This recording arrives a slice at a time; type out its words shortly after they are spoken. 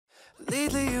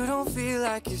Lately you don't feel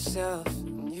like yourself,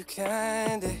 and you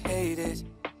kinda hate it.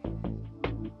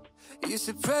 You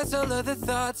suppress all of the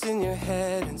thoughts in your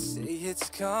head and say it's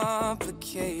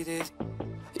complicated.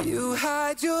 You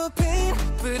hide your pain,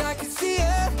 but I can see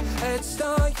it etched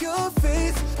on your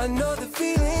face. I know the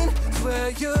feeling,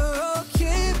 swear you're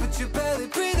okay, but you're barely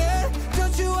breathing.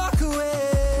 Don't you walk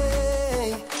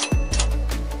away.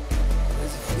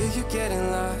 'Cause I feel you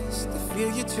getting lost, I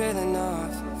feel you trailing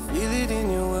off. Feel it in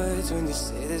your words when you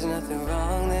say there's nothing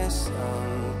wrong. There's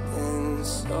something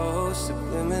so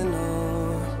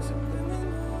subliminal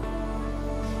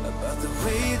about the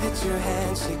way that your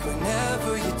hands shake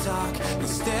whenever you talk. You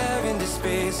stare into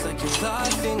space like you're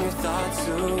lost in your thoughts,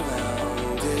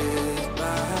 surrounded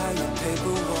by your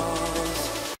paper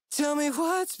walls. Tell me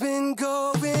what's been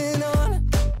going on.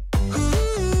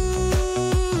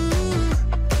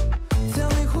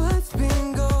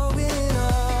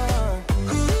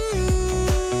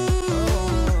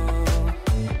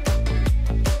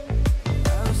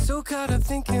 Caught up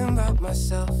thinking about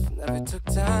myself, never took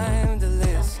time to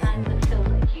listen.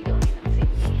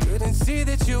 Couldn't see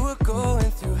that you were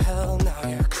going through hell, now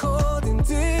you're cold and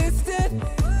distant.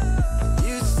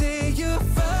 You say you're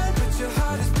fine, but your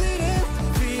heart is bleeding.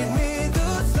 Read me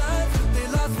those lines, but they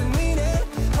lost the meaning.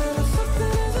 I know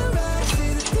something isn't right,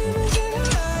 see the demons in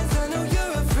your eyes. I know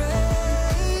you're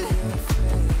afraid.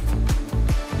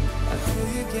 I feel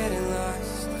you getting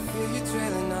lost, I feel you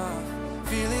trailing off.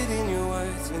 Feel it in your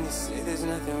words when you say there's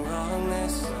nothing wrong.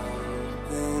 There's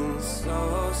something so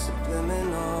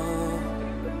subliminal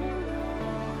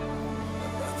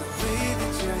about the way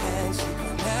that your hands shake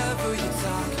whenever you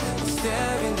talk. You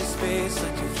stare into space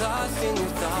like you're lost in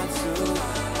your thoughts,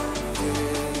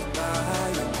 surrounded by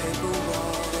your paper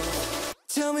walls.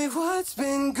 Tell me what's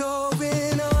been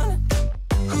going on.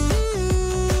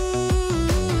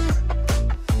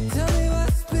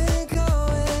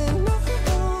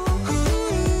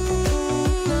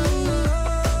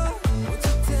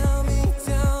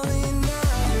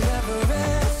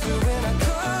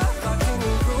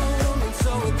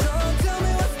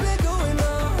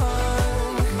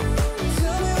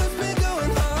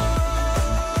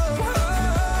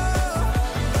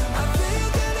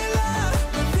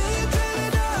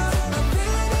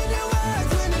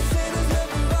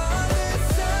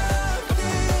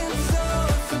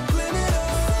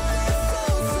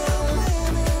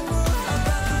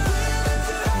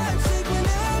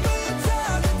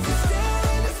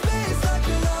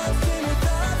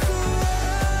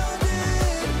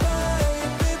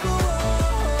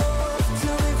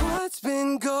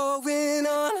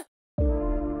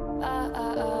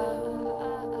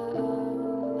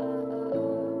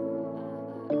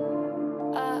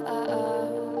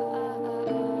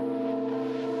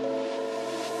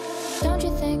 Don't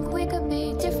you think we could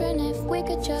be different if we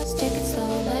could just take it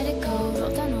slow, let it go,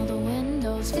 roll down all the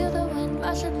windows, feel the wind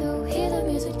rushing through, hear the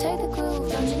music, take the groove.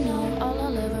 Don't you know all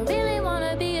I'll ever really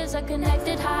wanna be is a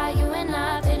connected high, you and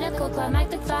I, pinnacle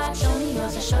climactic fly. Show me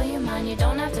yours, I'll show you mine, you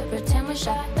don't have to pretend we're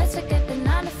shy. Let's forget the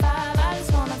 9 to 5, I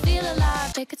just wanna feel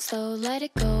alive. Take it slow, let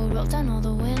it go, roll down all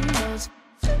the windows.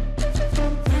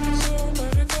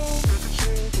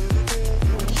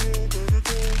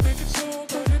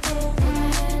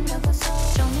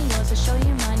 To show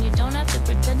you mine, you don't have to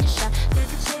pretend you're shy.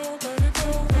 Take it slow,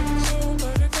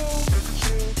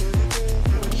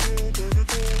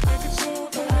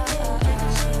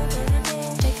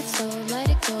 let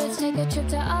it go. Let's take a trip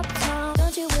to uptown.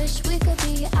 Don't you wish we could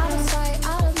be out of sight,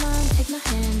 out of mind? Take my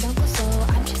hand, don't go slow.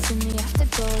 I'm chasing the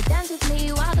afterglow. Dance with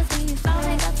me, wildly.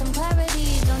 Finally got some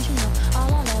clarity. Don't you know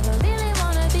all I'll ever really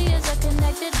wanna be is a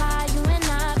connected high. You and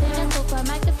I, pinnacle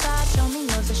climactic fly. Show me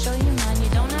yours, I'll show you mine. You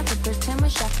don't have to pretend we're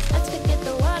shy. Let's forget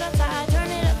the world outside, turn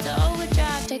it up to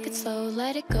overdrive. Take it slow,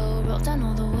 let it go, roll down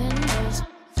all the windows.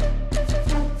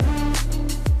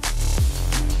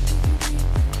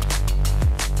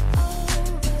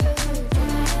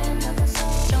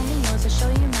 Show me yours, I'll show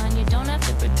you mine. You don't have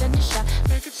to pretend you're shy.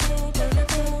 Take it slow, let it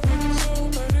go. Take it slow,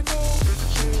 let it go.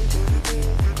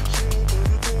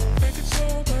 Take it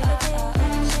slow, let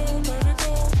it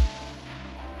go.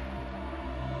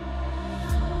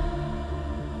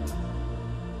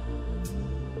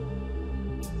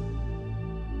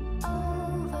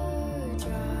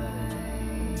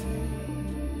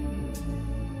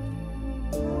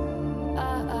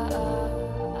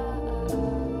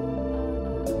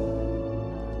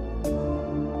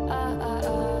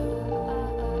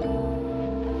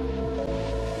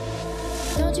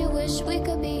 Don't you wish we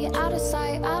could be out of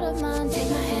sight, out of mind? Take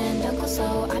my hand, don't go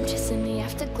slow. I'm chasing the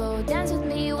afterglow. Dance with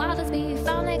me, wild as me.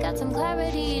 Finally got some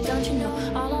clarity. Don't you know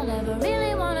all I'll ever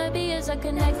really wanna be is a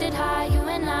connected high. You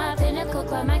and I,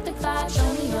 climactic vibe.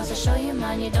 Show me yours, I'll show you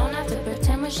mine. You don't have to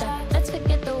pretend we're shy. Let's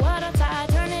forget the water tide,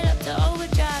 turn it up to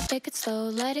overdrive. Take it slow,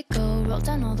 let it go, roll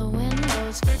down all the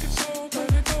windows. Take it slow,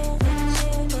 let it go, let it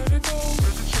slow, let it go.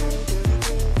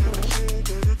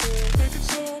 Take it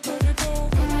slow, let it go.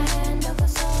 Take my hand over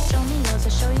soul. Show me yours,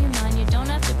 I'll show you mine. You don't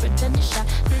have to pretend you're shy.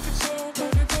 Take it slow,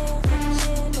 let it go, let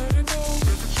it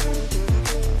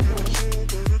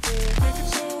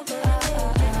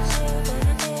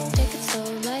slow,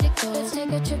 let it go. Let's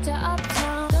take a trip to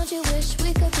uptown. Don't you wish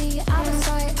we could be out of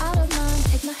sight, out of mind?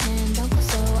 Take my hand, don't go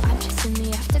slow. I'm chasing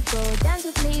the afterglow. Dance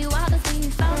with me while the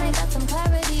thief finally got some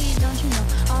clarity. Don't you know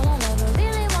all I'll ever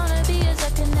really wanna be is a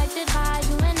connected high.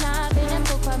 You and I, feeling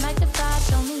full, quite magnified.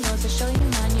 Show me yours, I'll show you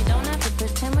mine. You don't have to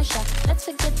pretend we're shy. Let's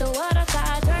forget the water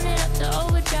tide, turn it up to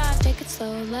overdrive. Take it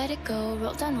slow, let it go,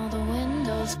 roll down all the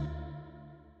windows.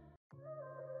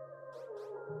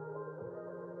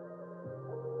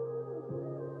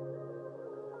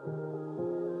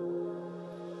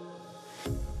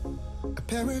 A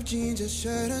pair of jeans, a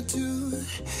shirt or two.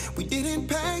 We didn't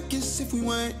pack as if we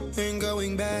weren't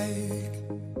going back.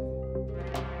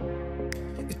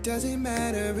 It doesn't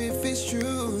matter if it's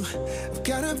true. I've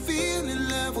got a feeling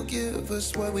love will give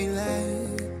us what we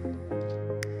lack.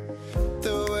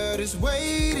 The world is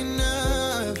waiting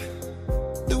up.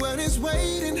 The world is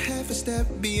waiting half a step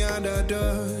beyond our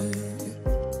door.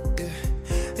 Yeah.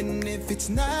 And if it's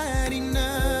not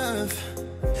enough,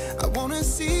 I wanna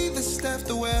see the stuff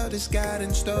the world has got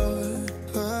in store.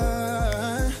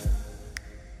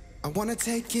 I wanna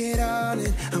take it all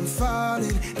in, I'm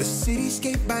falling. The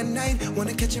cityscape by night,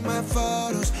 wanna catch in my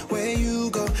photos. Where you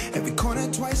go, every corner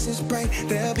twice as bright.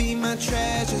 They'll be my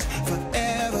treasures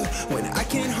forever. When I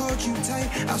can't hold you tight,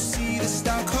 I'll see the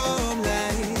Stockholm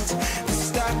lights. The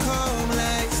Stockholm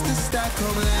lights, the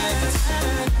Stockholm lights.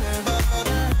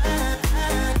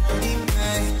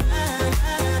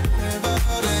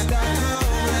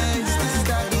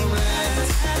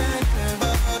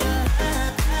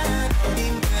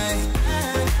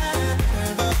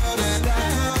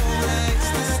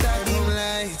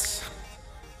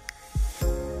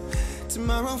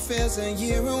 Tomorrow feels a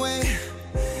year away,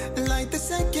 like the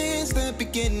seconds, the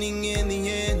beginning and the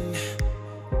end.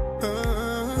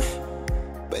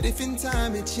 But if in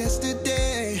time it's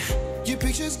yesterday, your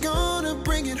picture's gonna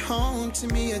bring it home to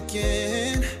me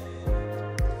again.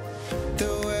 The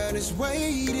world is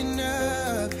waiting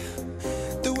up.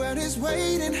 The world is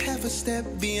waiting half a step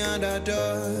beyond our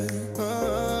door.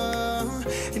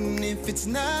 And if it's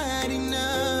not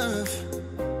enough,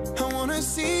 I wanna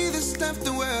see the stuff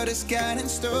the world has got in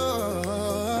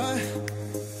store.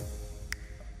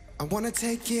 I wanna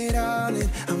take it all in,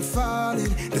 I'm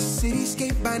falling. The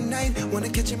cityscape by night, wanna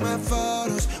catch in my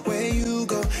photos. Where you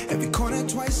go, every corner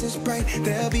twice as bright.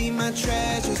 They'll be my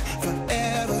treasures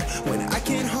forever. When I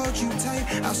can't hold you tight,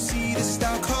 I'll see the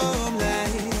Stockholm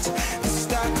lights. The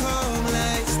Stockholm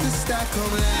lights, the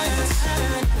Stockholm lights.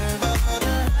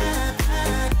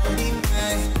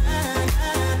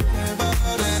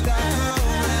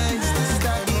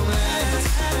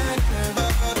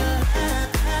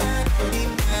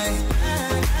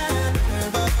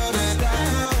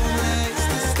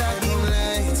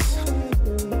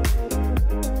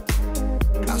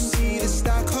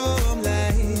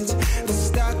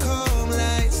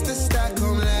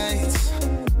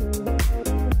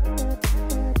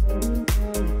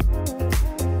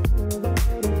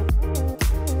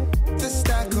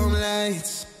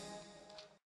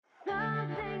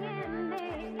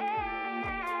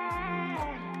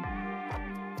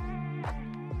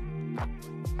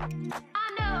 I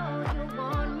know you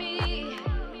want me.